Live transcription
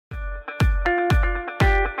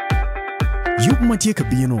Yuk matie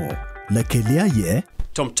kabino, la kelia ye.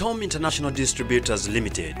 Tom International Distributors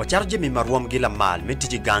Limited. Wacharje mi maruam gila mal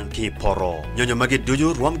metiji ganki poro. Nyonyo mage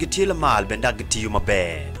duju ruam gitila mal benda gitiyu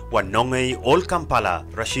mabe. Wanongei Old Kampala,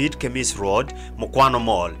 Rashid Kemis Road, Mokwano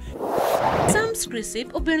Mall. Sam's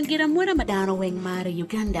Crisip oberongira mwera madano weng mare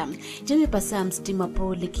Uganda. Jami pa Sam's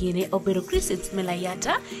timapo likine obero Crisps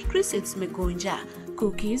melayata, Crisps megonja,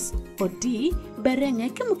 cookies, odi, berenge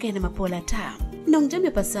kemukene mapola ta. Nong jami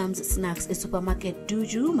pa Sam's snacks e supermarket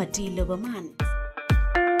duju matilo baman.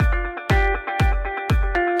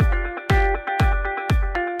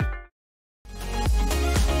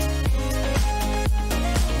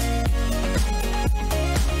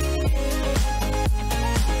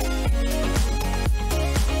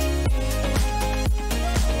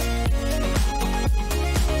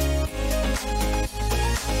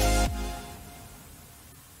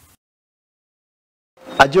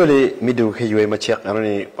 Ajole midu ke yue machek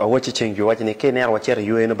anoni wachi cheng yu wachi ne ke ner wacher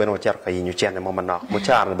yue no ben wacher ka yinyu chen mo manok mo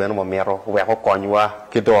char ben mo mero we ko konywa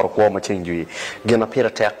ke dor ko ma cheng yu gena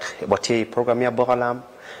pira tek boti program ya bogalam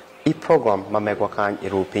I program ma megwa kan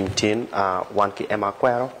iru pintin wan ki ema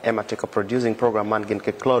kwero ema take producing program man gen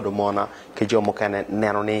ke cloud mona ke jomo kane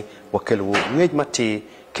nenoni wakelu ngej mati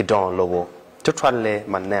ke don lowo to tralle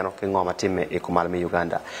man neno ke ngoma time e kumal me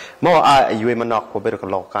Uganda mo yue manok ko be ko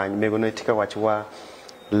lo kan me go no tika wachwa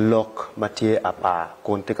Look, Mathieu apa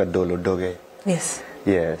kontika dolo doge. Yes.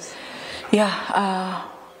 Yes. Yeah.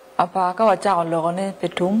 Apa ka wacha logone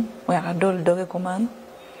petum we ka dolo doge kuman.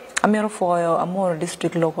 Amero for Amuru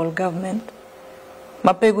district local government.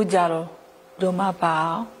 Mapegu jalo do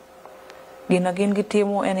mapa. Ginagin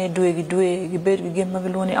gitimo ene due gibet gem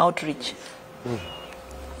magloni outreach.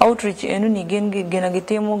 Outreach enu ni gen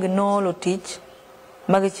ginagitimo ginolo teach.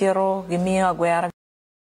 Magichero gimia gwera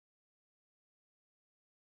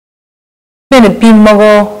pin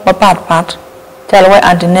mago pat chalwa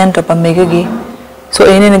antinento pa megegi so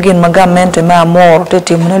enen again magament ma more to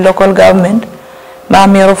team local government ma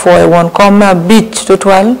mero for one come beach to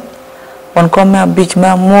 12 one come beach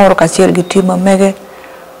ma more ka chiel gi team mege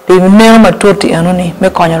de mero matoti anoni me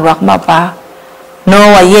konyo rwak ma pa no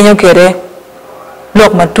wa yenyo kere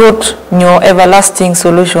lok matot nyo everlasting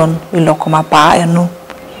solution iloko ma pa enu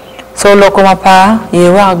so loko ma pa ye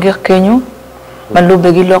wa gir kenyo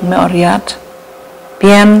malube gi lok me oriat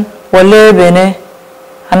Bien, wale bene,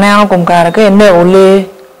 anang kum kara ke ne ole,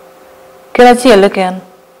 kira ciel ken,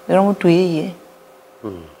 orang tuye ye.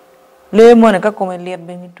 Le mo ne ka kum liat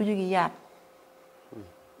bene tuju gi yat.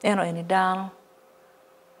 Eno eni dano,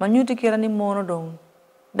 manyuti kira ni mono dong,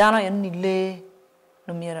 dano eni le,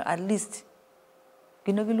 no mira at least.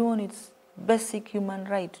 Gino giluon it's basic human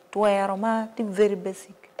right, tuero ma ti very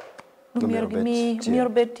basic. No mira gimi, mira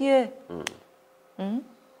betie.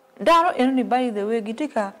 Daro enemy by the way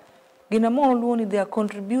gitika ginamon luoni they are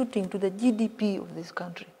contributing to the GDP of this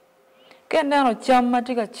country. Ken daro cham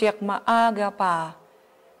matika check ma aga pa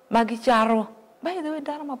magicharo by the way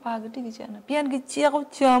daro ma pa gitiki chana pian gichero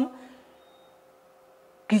cham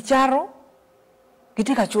gicharo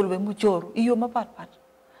gitika chulbe muchoro iyo mapat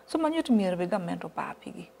so manyut mierbe gamento pa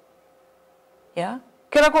pigi ya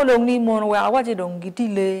kera ko long ni mono wa waje dong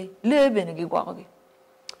gitile le bene gigwako gi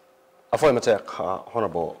Afoy matek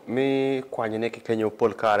honorable me kwanyene ke kenyo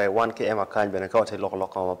polkare wan ke ema kan bene ka te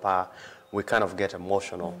loko pa we kind of get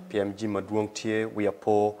emotional PMG maduong tie we are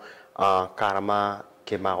po karama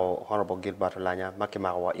ke maro honorable Gilbert Lanya make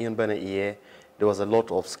maro in bene ie there was a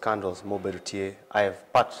lot of scandals mobility I have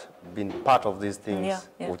been part of these things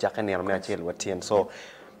which I can near me achel watien so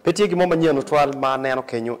Petit ki moma nyeno twal ma neno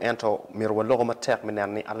kenyu ento mirwa logo matek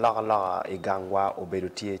menani Allah igangwa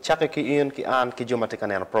obedutie chake ki in ki an ki joma tika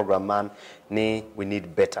neno program man ni we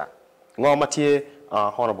need better ngoma tie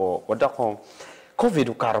honorable wadakon covid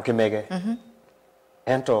ukaro kimege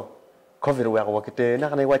ento covid wa kite na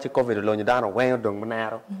kana wachi covid lo nyadano wen dong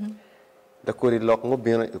manaro da kuri lok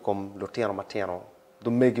ngobino ikom lo tiano matiano do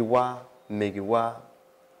megi wa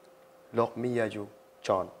lok miyaju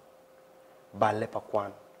chon balle pa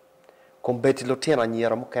kwan Kombeti lo tena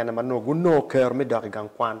nyera mukene mano guno ker me dog gang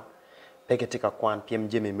kwan pegetika kwan piem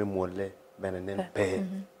jemi me mole benenen pe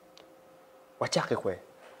wachake kwe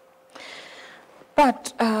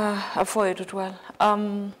but avoid it well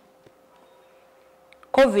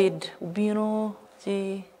covid ubino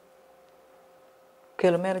ji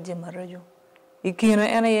kilometer je marajo ikino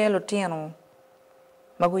ene yelo teno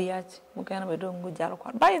maguyachi mukene be dongo jalo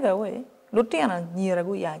kwan by the way lo tena nyera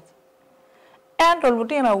guyachi and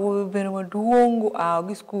Lutina will be able to go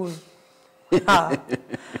out school.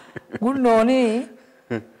 Good noni.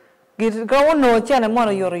 Get go no channel mono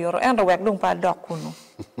your and a wag don't pad dock.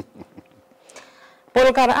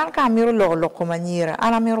 Polkara an ka miro loko manyira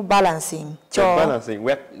ana miro balancing balancing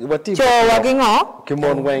what cho wagi ngo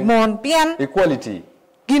kimon weng mon pian equality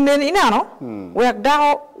ginen inano wek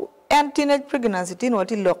dago en teenage pregnancy tin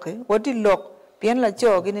wati lok pian la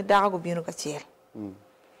cho gini dago go bino ka chiel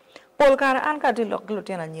polkara an ka ti lok lo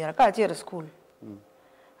tena nyira ka chiel school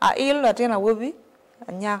a il la tena wobi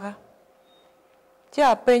anyaka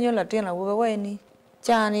cha penyo la tena wobi weni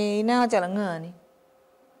chani ina chala ngani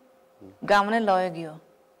gamne loyo gyo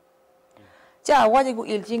cha waji gu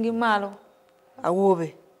il chingi malo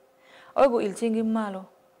awobe o gu il chingi malo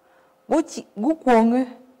gu kwonge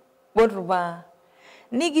bodruba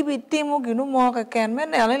ni gibi timo ginu mo ka ken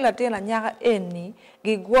men ale la tena nyaka eni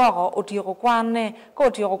gi gwogo otiko kwane ko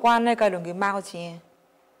otiko kwane ka dongi mako chien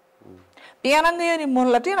piana ngeye ni mon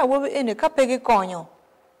la tena wobe eni ka pege konyo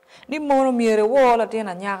ni mono miere wo la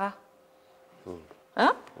tena nyaka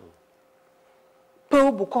ha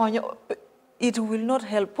it will not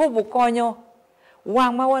help.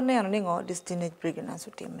 Wang ma wane ni ngo this teenage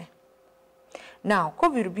pregnancy time. Now, ko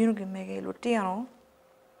biru binu ki mege lo tiano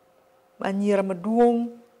anyira maduong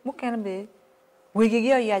mo kana be wege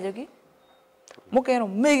gi ayajogi mo kana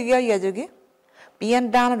mege gi ayajogi pian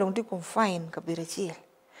dana dong ti confine ka bire chiel.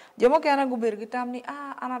 Jomo kana gu bir gitam ni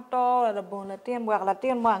ana to la bon la tien wa la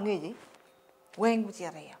tien ma ngeji weng bu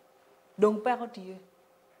chiare dong pa ko tie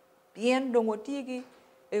pian dong otigi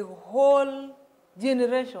a whole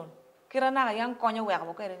generation kira na yang konyo wek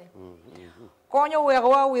bo kere ni konyo wek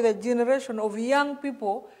wa with a generation of young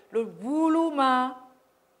people lo bulu ma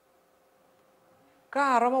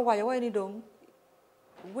ka rama wa yo ni dong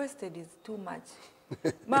wasted is too much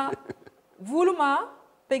ma bulu ma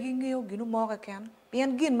pegi ngeo ginu mo ka ken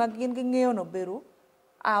pian gin ma gin ge ngeo no beru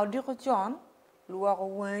aw di ko chon luwa ko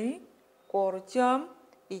wai kor cham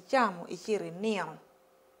I chamo I chiri niang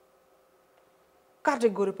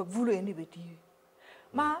category pa vulu eni beti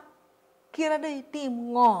ma kira dai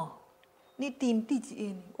tim ngo ni tim tichi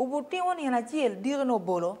eni obo tim woni na chiel dire no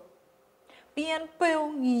bolo pian peu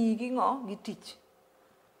ngi gi ngo gi tich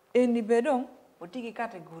eni bedong otiki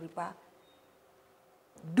category pa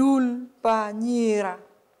dul pa nyira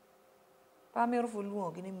pa mero fu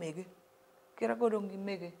luo gi ni mege kira godong gi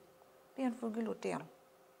mege pian fu gi lo tiam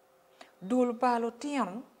dul pa lo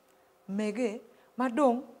tiam mege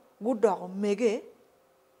madong gudok mege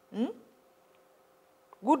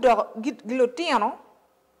gudok gilo tiano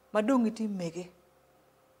madong iti mege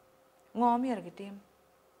ngom yer gitim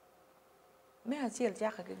me achiel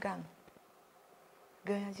chaka ke gang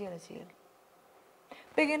gaya achiel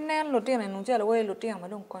pegin nen lo tiano nung chalo we lo tiano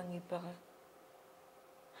madong kwangi pere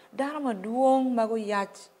dara maduong mago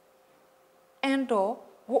yach ento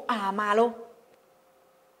gu amalo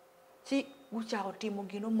si gu chao timo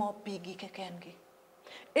gino mo pigi ke kengi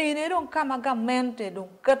ene don kama gamente don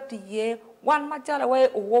kati ye wan machala we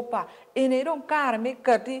owopa ene don kar me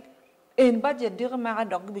kati en budget dir ma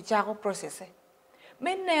dog bi chako process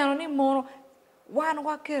men neno ni mono wan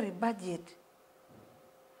wa keri budget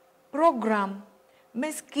program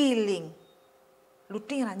me skilling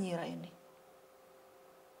lutina nyira ene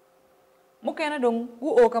mukena don gu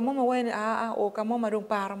o kama ma we o kama ma don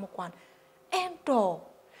para mo kwan ento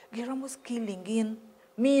giramo skilling in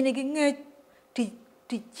mini gi nge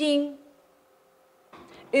teaching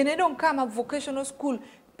ene don kama vocational school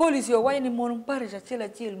policy o wayni mon parija chela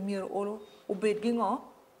chel mir olo obed gi ngo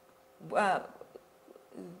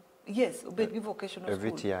yes obed gi vocational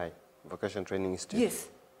school VTI vocational training institute yes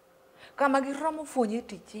kama gi ramo fonye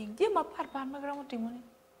teaching je ma par ma ramo timoni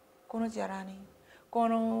kono jarani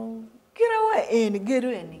kono kirawa en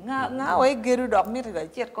geru eni nga way geru dok mi ta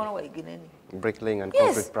chet kono way gineni bricklaying and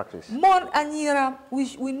concrete practice mon anyira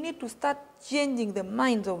we need to start changing the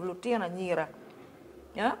minds of Lutian anyira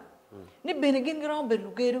yeah ni benegin gram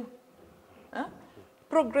belugeru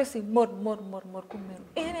progressing more kumero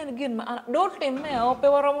en again ma don't tell me o pe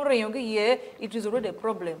waro reyo ye it is already a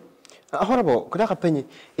problem horrible kudaka penye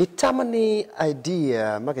itamani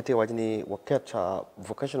idea magete wajini waketa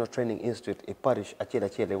vocational training institute a parish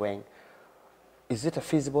achele weng. Is it a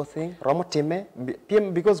feasible thing?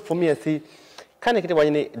 Because for me, I see,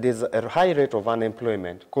 there's a high rate of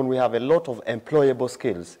unemployment. Can we have a lot of employable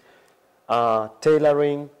skills?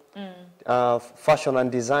 Tailoring, fashion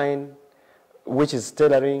and design, which is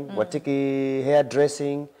tailoring, watiki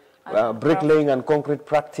hairdressing, bricklaying and concrete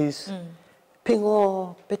practice.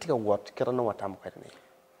 Pingo petika what? Kera no watam kwetni.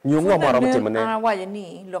 Nyungwa maramuti mane. Ana waje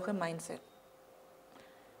ni local mindset.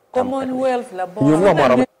 Commonwealth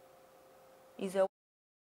labora. Is a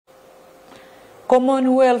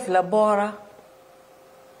Commonwealth labora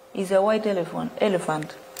is a white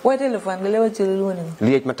elephant. White elephant lewa chiluni.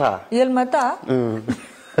 Liet mata. Yel mata.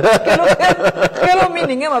 Kelo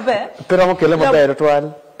meaning ma be pero mo kele ma be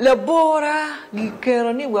twal la bora gi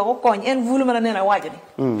kero ni we ko kon en vulu ma na wajani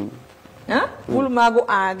ha vulu ma go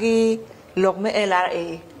agi lok me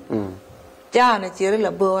LRA ja na chere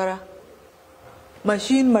la bora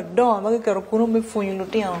machine ma do ma kero kuno me funyu lo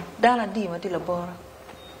tiao dala di ma ti la bora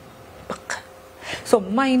so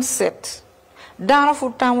mindset dara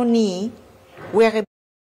fu tamoni we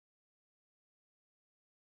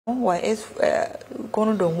is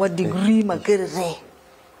kono dong what degree ma kere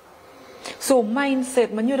so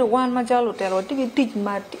mindset man yure wan ma jalo telo tigi teach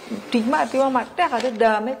ma ti ma ta ka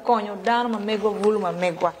da me konyo dan ma mego vulu ma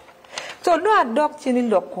megwa so no adopt chini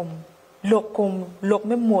lok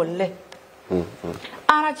me molle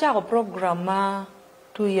ana chako program ma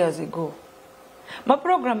 2 years ago ma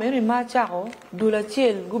program ni ma chako dula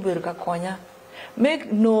chel guber ka konya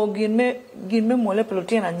make no gin me molle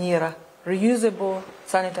protein nyira reusable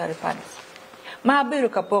sanitary pads. Ma beru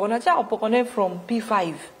kapoko na cha opokone from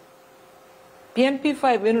P5.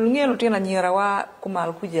 P5 enu ngelo tena nyira wa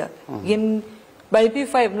kumal kuja. Gen by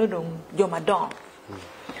P5 no dong jomadon.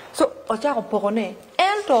 So ocha opokone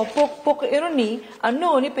ento pok enu ni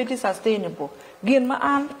ano ni peti sustainable. Gen ma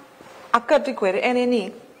an akati kwere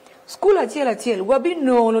eneni school achel wabi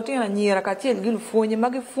no lo tena nyira ka chel gil fonye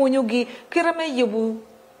magi fonyo gi kirame yebu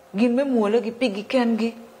gin me mole gi pigi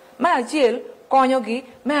kengi. Ma achel konyo gi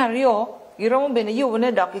ma rio giromo bene yubo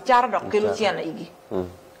ne dok char dok kelo chiana igi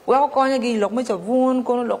we ko konyo gi lok me chavun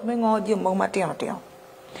kono lok me ngo ji mo matino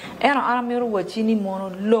eno ana miro wachini mono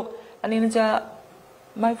lok anina cha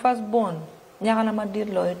my first born nyaka na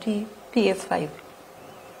madir lo ti PS5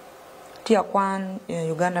 ti akwan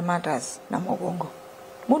Uganda Matters na mogongo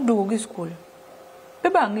mudu gi school be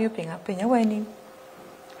bangi pinga weni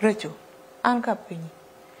recho an ka pinyi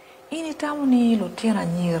ini tamu ni lo tiana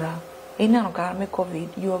nyira ina no karme covid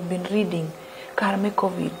you have been reading karme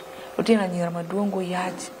covid lo tiana nyira maduongo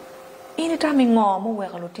yach ini tamu ngomo we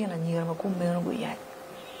lo tiana nyira makumeno go yach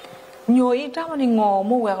nyo ini tamu ni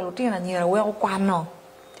ngomo we lo tiana nyira we ko kwano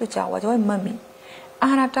cho cha wa jo mami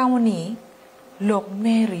ana tamu ni lok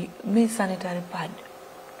mary me sanitary pad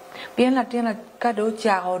bien la tiana kado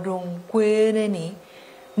cha odong kwene ni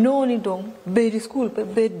no ni dong be school pe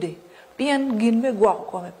bedde bien gin be gwa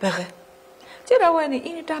ko me pere tira wani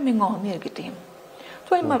ini tami ngo mi gitim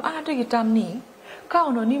so imam ate gitam ni ka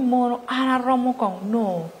ono ni mono ana romo kong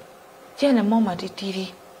no jene mama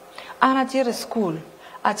titiri ana tire school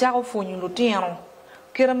a cha ko funyu lutiano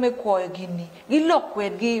kira me ko gini gi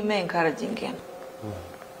lokwet gi me encouraging ken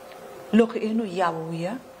lok enu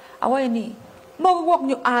yabuya awani mo wok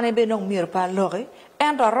nyu ane be nong mir pa lore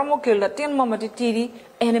ento romo ke latin mama titiri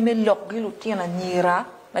ene me lok gi lutiana nyira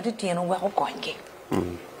matitiano wa ko kongi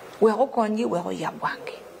we ko kongi we ko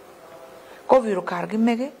yabwangi ko viru kargi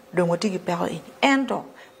mege dongo tigi pero ini ento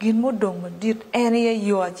gin mo dongo dit ene ye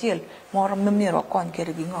yo achiel moro memiro kon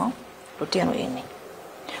kere gi ngo lutiano ini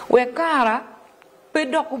we kara pe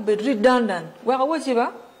doko be redundant we ko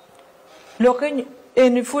chiba loke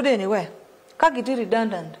eni fude ni we ka giti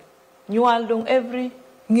redundant nyual dong every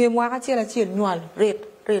ngemwa ka chiel nyual rate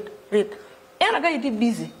ena ga iti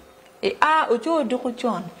busy ocho do ko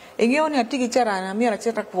chon ngeo ni atigi chara na mira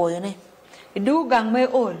cheta kwoyo ne du gang me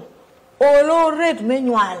all red me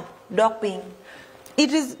nyual doping.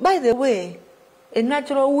 It is, by the way, a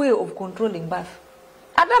natural way of controlling birth.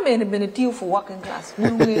 Adam and benefit for working class.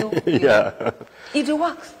 Yeah. It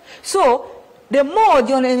works. So the more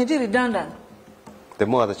John energy redundant, the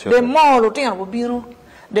more the children, the more routine will be,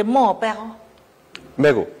 the more peril.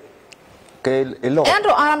 Mego.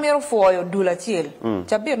 Ento ana mero foyo dula chiel.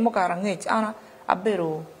 Chabir mo karangech ana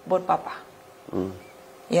abero bot papa.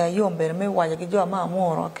 Ya yombe me waje ki jo ma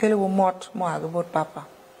moro kele wo mot mo ag bot papa.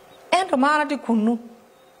 Ento mana ti kunu.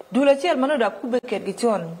 Dula chiel mano da kubeket gi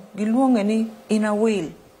chon gi luonge ni in a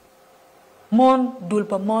will. Mon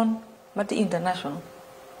dulpa mon mati international.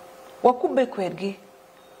 Wa kubekwet gi.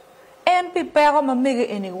 En pi pero ma mege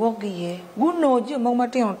eni wogi ye. Guno ji mo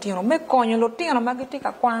matino tino me konyo lo tino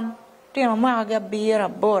magitika kwan. Tino ma ga biera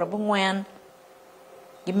bor bu ngwen.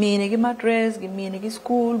 Gimini gi mattress, gimini gi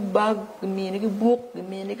school bag, gimini gi book,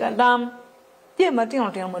 gimini gi dam. Ye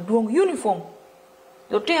matino tino ma duong uniform.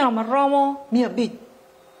 Lo tino ma romo mi abit.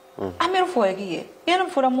 Amir foye gi ye. Yen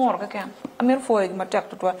fura mor ka kan. Amir foye gi matek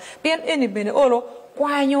to. Bien eni bene olo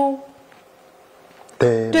kwanyo.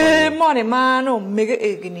 Te mone mano mege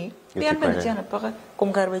egni. Bien bene chana pa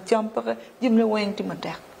kom garbe champa jimne weng ti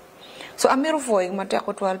matek. So amiro foye ma te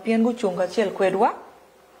ko twal pien go chunga chel kwedwa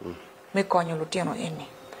me konyo lutiano eni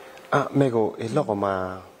mego iloko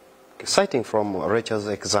ma citing from Rachel's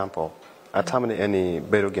example atamani any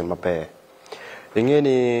berogen mape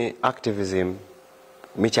ingeni activism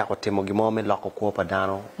mi chako timo gimo mi loko ko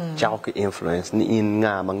padano chako ki influence ni in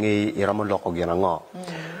nga mangi iramo loko gina ngo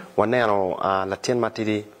waneno latin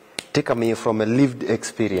matidi tika me from a lived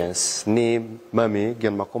experience ni mami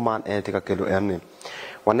gen makuman en tika kelo erni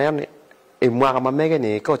waneno e mwa mamega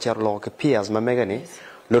ni ko charlo ke peers mamega ni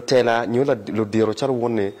lo tela nyula lo diro char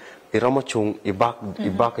woni iramo chung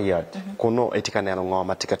ibak yad kono etika neno ngo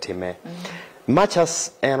matika time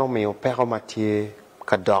machas eno mi opero matie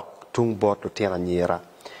kadok tung bot lo tena nyira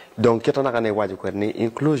donc kita nakane waju kweni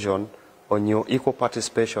inclusion onyo equal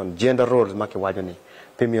participation gender roles make waju ni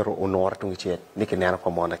pemiro honor tung chet niki nena ko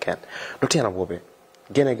mona ken lo tena wobe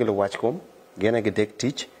gene gelo waj kom gene ge dek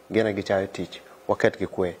teach gene ge chayo teach waket ge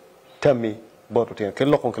kwe tami bot lo tena ke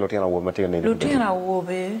lokon ke lo tena wobe matia ni lo tena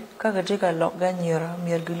wobe kaga tika lok ga nyira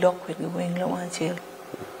mier gi lok kwet gi weng lo wanchel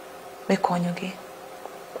be konyo gi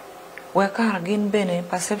weka gin bene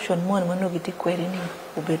perception mon mano giti kweri ni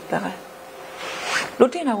ubet para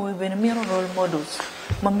lotina wo bene miro role models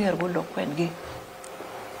ma mir go lo kwen gi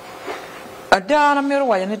adana miro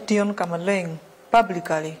wa ne tion kamaleng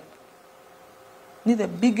publicly ni the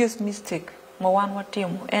biggest mistake ma wan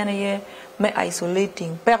watim ene ye me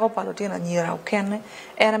isolating pero palotina nyira ken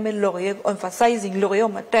ene me lo ye emphasizing lo yo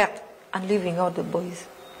matek and leaving out the boys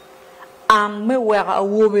and me were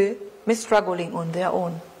awobe me struggling on their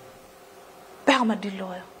own Pero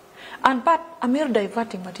lawyer. And but Amir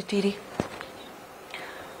diverting matitiri.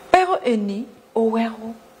 Pero eni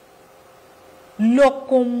owero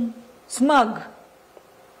lokum smug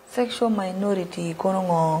sexual minority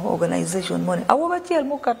konongo organization money. Awoba tiel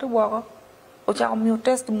mo katu waka. Ocha mi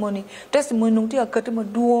testimony nung ti akati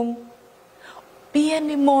maduong.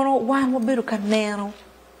 Pieni mono wan mo beru kanero.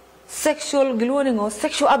 Sexual gluoning or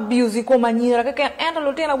sexual abuse ko manira ka kan enda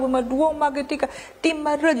lotena bu maduong magatika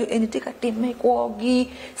timma radio enitika timme ko gi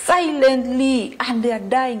silently and they are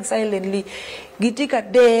dying silently gitika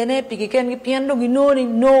dene pikiken gi piendo gi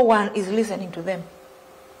knowing no one is listening to them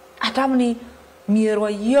atamni mierwa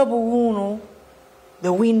yabo uno the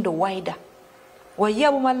window wider wa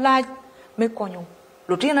yabo malaj me konyo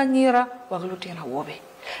lotena nyira wa lotena wobe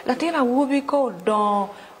Latina wobi ko don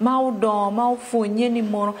mau fonye ni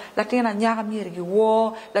mono latina nyaga mirgi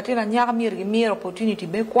wo latina nyaga mirgi mir opportunity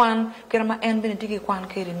be kwan kerma en benetiki kwan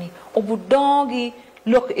kerini obu dongi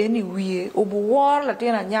lok eni wie obu war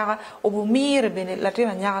latina nyaga obu mir bene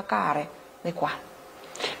latina nyaga kare ne kwan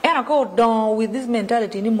era ko don with this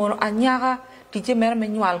mentality ni mono anyaga tije mer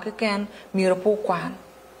menwal ke ken mir po kwan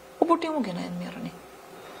obu timu gena en mirni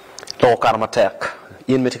to karmatek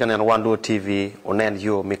in metika nen wando TV onen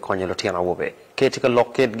yo mi konye lo tiana wobe ketika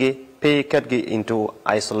locket gi pay kat gi into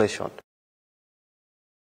isolation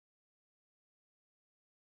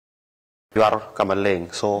you are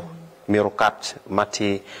kamaleng so miro kat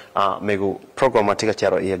mati mego program matika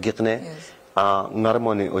charo ya gitne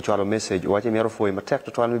ngarmoni o chalo message wache miro foi matek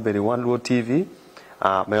to twan mi beri wando TV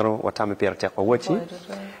mero watami per tekko wachi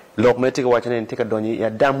lok metika wache nen tika doni ya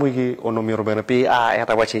damu gi ono miro bena pi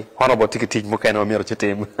eta wachi hono bo tika tij mo keno miro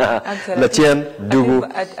chitem la chien dugu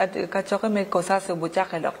ka choke me ko sa se bucha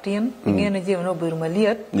ka lok tin ngene je no bir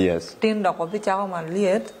maliet yes tin dok bi cha ma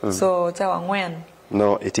liet so cha ngwen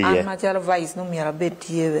no iti ye ma cha vice no mira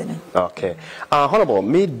betie bene okay hono bo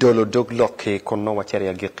mi dolo dog lokke kono wachere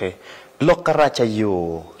ya gike lokaracha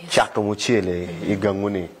yo chato muchele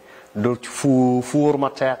iganguni do fur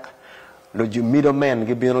matek lo middle man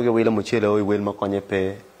gi bino ge wela muchele o wel makonye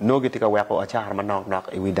pe no gitika wako achar manok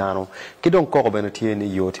e widano kidon ko beno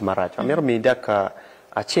tieni yo timaracha amero mi daka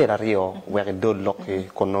achera rio wege do lokke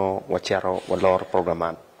kono wachero walor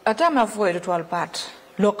programan atama foi ritual part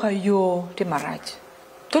loka yo timaracha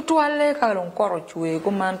tutwale ka lon koro chwe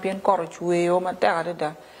ko man pien koro chwe o mataka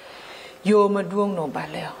da yo maduong no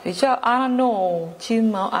baleo icha ano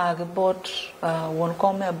chima agbot won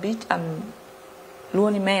come a bit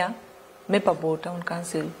luoni meya mepa town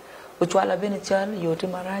council uchwala bene chal yoti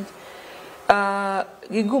maraj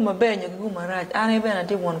giguma benyo giguma raj ane bene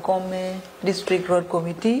ti won come district road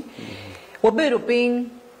committee wabero ping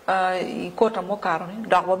ikota mokaro ni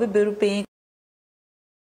dak wabero ping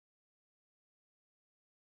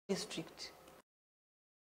district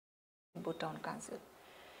town council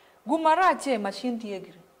gumarache machine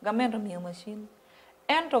tiegri gamendo mi machine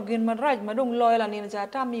ento gin maraj madong loyal ni ja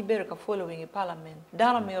tami ber ka following parliament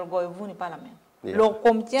dara me go vuni parliament lo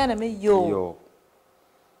kom tiene me yo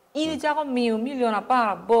ini ja ko mi million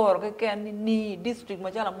para bor ke ken ni district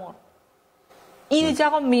majala mor ini ja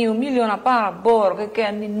ko mi million para bor ke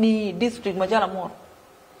ken ni district majala mor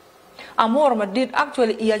Amuru ma did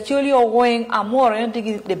actually he actually going Amuru and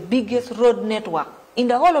the biggest road network in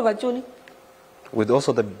the whole of Acholi with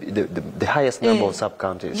also the highest number of sub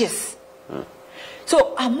counties. Yes.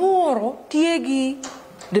 So Amuru tiegi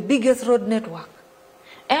the biggest road network.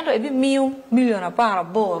 And every million apara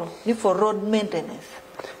boro ni for road maintenance.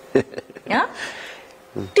 Yeah?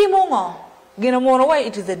 Timongo, Ginamoro, why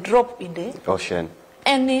it is a drop in the ocean.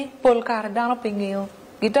 Any polkar down up in you.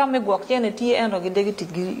 Gita me walk in a tea and or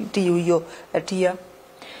get you a tear.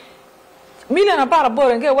 Million apara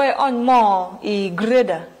boro and get away on more a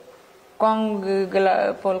grader. Kong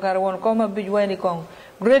polkar won't come a big way kong.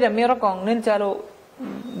 Grader miracle, Ninjalo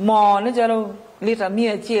more, Ninjalo little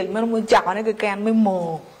mere chill, Mermu Jack on a can me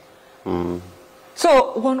more.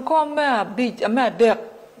 So one come a beach, a mad deck,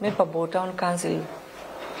 made for boat town council.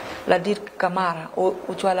 La dit Kamara,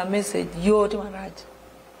 Uchwala message, yo to Maraj.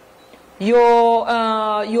 Yo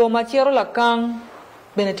Machero la Kang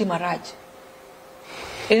Beneti Maraj.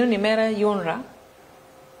 Any mera yonra,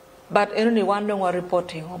 but any one don't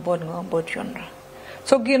reporting about yonra.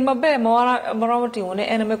 So gin mabe moramati one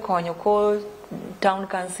enemy conyo call town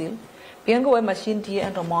council. Piango a machine tea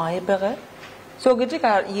and a my pere. So get a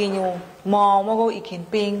yenu, mogo ikin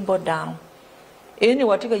ping but down. Any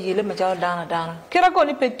what you yellow major down.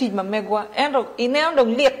 Keragoni petit ma megua and in end of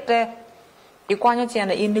liete. You quanya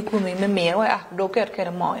chana in the kumi me or ah do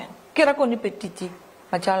get moyen. Keragoni petiti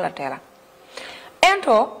majala terra.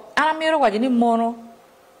 Ento Amuru wajini mono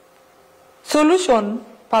solution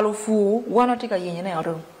palufu one tika yen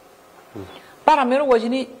room. Paramero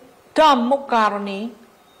wajini tam mokarni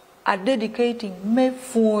are dedicating me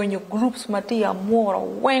for your groups matia more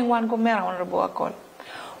when one go mera on the boakol.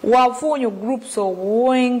 While for your groups of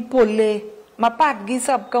wing pole my part gives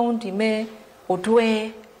up county me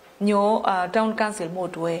otwe nyo town council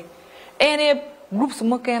motwe. Any groups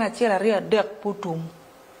mokena chela ria dek putum.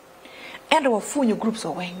 And our funny groups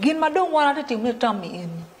away. Gin ma don't want to me turn me in.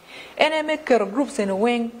 And I make groups in a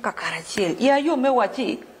wing kakarachil. Yeah, you may watch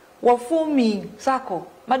it. Wa for me, Sako.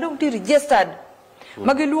 Madam T registered.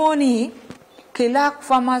 Magiluoni Kilak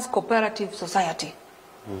Farmers Cooperative Society.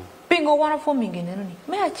 Pingo one for me in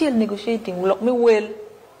may I chill negotiating look me well.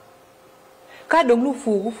 Kadong lu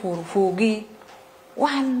fugi.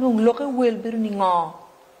 One look a well burning all.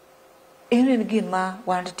 In again ma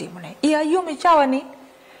wanted to money. Yeah, you may chawani.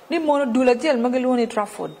 Ni mono dula jel magaloni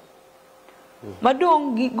Trafford.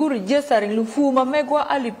 Madong go registering lufu ma megwa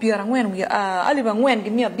ali piara ngwen ali bangwen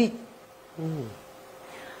give me a bit.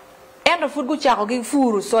 And the food go chako give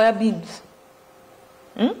furu soya beans.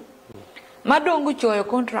 Madong go choyo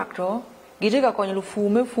contractor giteka konyo lufu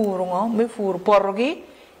me furu porogi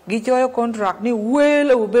gichoyo contract ni well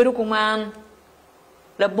uberu kuman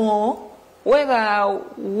la bon whether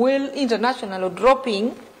well international or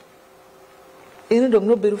dropping. Ini dom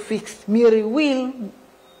no beru fix. Miri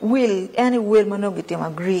will any will mano gitem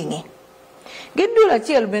agreeing. Gedu la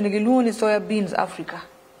chiel benegiluni soya beans Africa.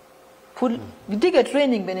 Food gitika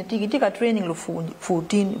training benetiki gitika training lo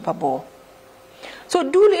food pabo. So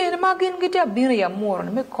duli ene magin gitia bini ya moro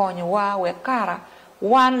me konyo wa we kara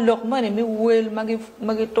one look money me will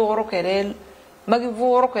magi toro kerel magi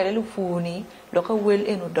voro kerel funi loka will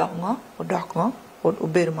eno dokngo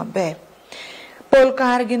uberu mabe. Paul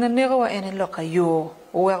Cargin and Nero and Loka yo,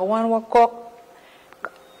 where one were cock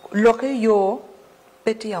Loka yo,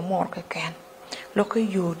 Betty a more can. Loka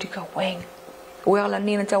yo, take a wing. Well, and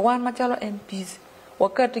Nina one Machalo MPs were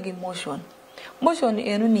cutting motion. Motion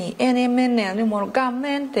in any men and more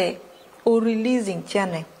government or releasing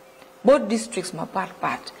channel. Both districts my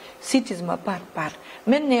part, cities my part.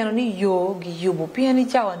 Men nearly yo, gi yubo,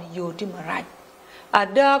 piani chow and yo, Timarai. A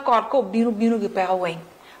dark or cock binu gi wing.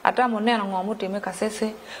 Ata monena ngomu teme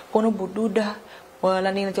kasese kono bududa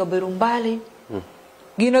wala nina cho berumbali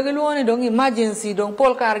gina giluoni dong emergency dong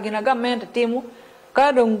polkar gina government temu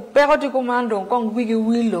ka dong pekoti komando kong wigi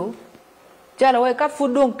wilo jala we ka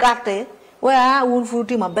fudong kate we a un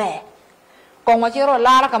fruti mabe kong wachero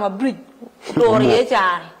lara kama bridge dori e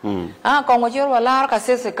chani kong wachero lara ka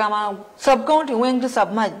sese kama sub county wing to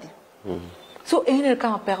submerge so ene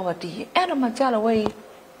kama pekwati eno machala we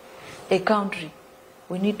a country.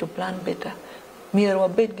 We need to plan better. Miro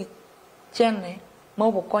bed chenne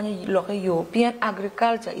mobo konyi loke European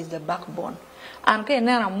agriculture is the backbone. And ke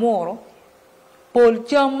nana moro pol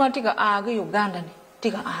chama tika aga Uganda ni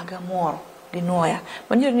tika aga moro ginoya.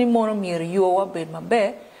 Manjir ni moro miro yo wa bed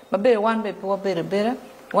mabe one be po bere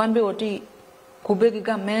one be oti kubegi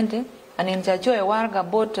gamente anin chacho e warga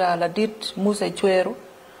bot la dit musa chwero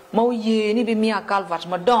mau ye ni bi mia calvat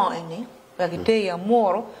madon eni. Bagite ya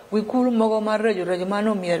moro we kulu mogo marrejo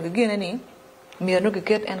mano mier gine ni mier no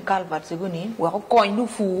get and calvert siguni wa ko koin lu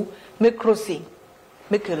fu me crossing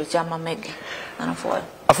Mikelo chama mege. Anafoyo.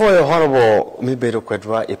 Afoyo honorable mi bedo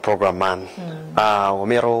kwedwa I program man.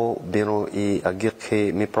 Wamero bino I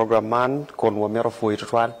agirke mi program man kon wamero fo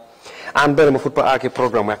itwal. An bere mo futpa ake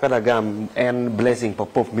program ya kada gam en blessing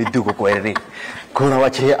pop mi dugo ko eri. Kuna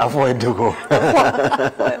wache afoyo dugo.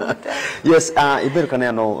 Yes, ibero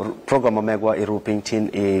kaneno program amegwa I rupingtin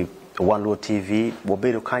I One Low TV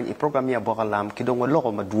wabero kan I program ya bokalam kidong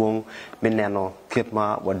waloko maduong mineno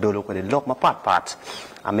kitma wadolo ko de lok ma pat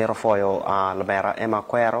amero foyo labera ema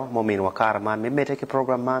kwero momin wakara man mi mete ki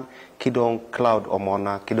program man kidong cloud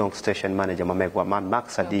omona kidong station manager mamegwa man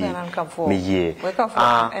Max Sadi mi ye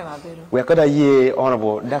we kada ye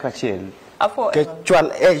honorable daka chel ke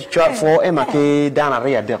chwal fo ema ke dana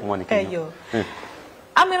ria dek moni ke yo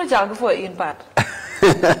amero jago fo in part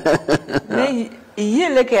Iye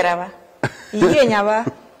le keraba, iye nyaba,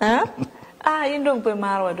 indong pe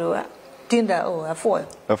marwa doa, tinda afoy.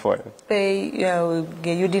 Pe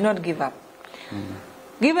you did not give up.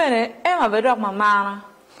 Given it, Emma bedok mamana,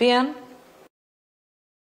 pian.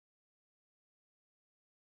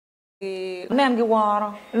 Nangi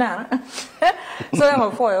waro, na. So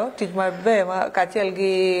Emma foyo, teach my baby, ma kachel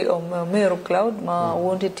gi Amuru cloud, ma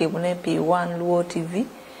wanted to be One Low TV.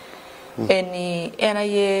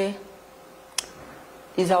 And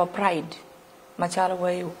is our pride. Machala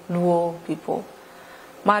way Luo people.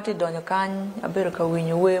 Marty Donya Kany, America win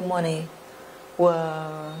you way money.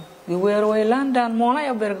 Were we were away London,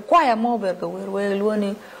 Mona, Quaya Moberga, where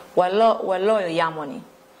Luani, while lawyer Yamoni.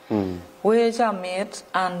 Where's our mate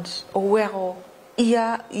and where,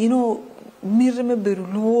 yeah, you know, Mirme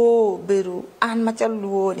Beru, Beru, and Machal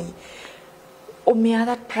Luoni. Oh, me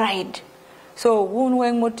that pride. So wun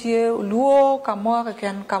weng motie luo kamoa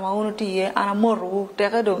ken kama unu tie Amuru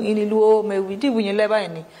teka dong ini luo me widi bunyi leba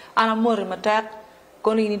ini Amuru matak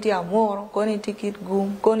koni ini ti Amuru koni ti kit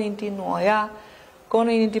gum koni ti noya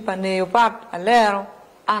koni ini ti paneo pat alero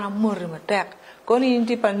Amuru matak koni ini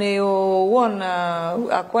ti paneo won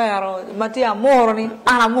akwero mati Amuru ni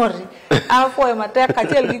Amuru afoy matak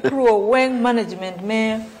kachel ki crew weng management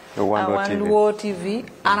me One Low TV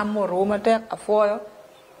Amuru matak afoyo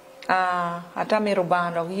Atamiro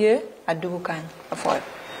bando ye adukan afoy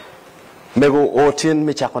mego otin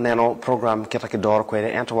mi chakoneno program keta ki dor ko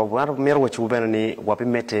ento wa mero wachu benani wapi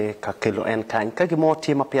mete ka kelo en kan ka gi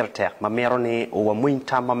moti ma pertek ma mero ni o wa muin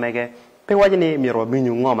tamba mege pe wajini mero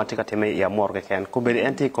minyu ngoma tika teme ya morge ken ko be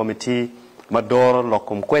enti committee ma dor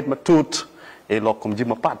lokum kwet ma tut e lokum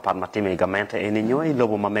jima pat ma teme gamente eni nyoy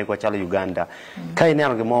lobo ma mego chala Uganda kay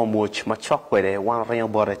nero gi mo much ma chok kwede wan reyo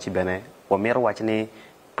bore ci bene wa mero wachini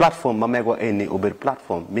platform mamegwa eni uber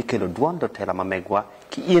platform mikelo duondo tela mamegwa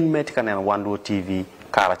ki in metika nen One Low TV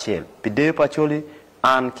karachel pide pacholi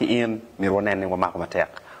an ki in mirwanene wa makmatek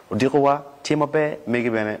odiko wa tima be megi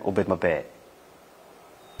bene ubet mabe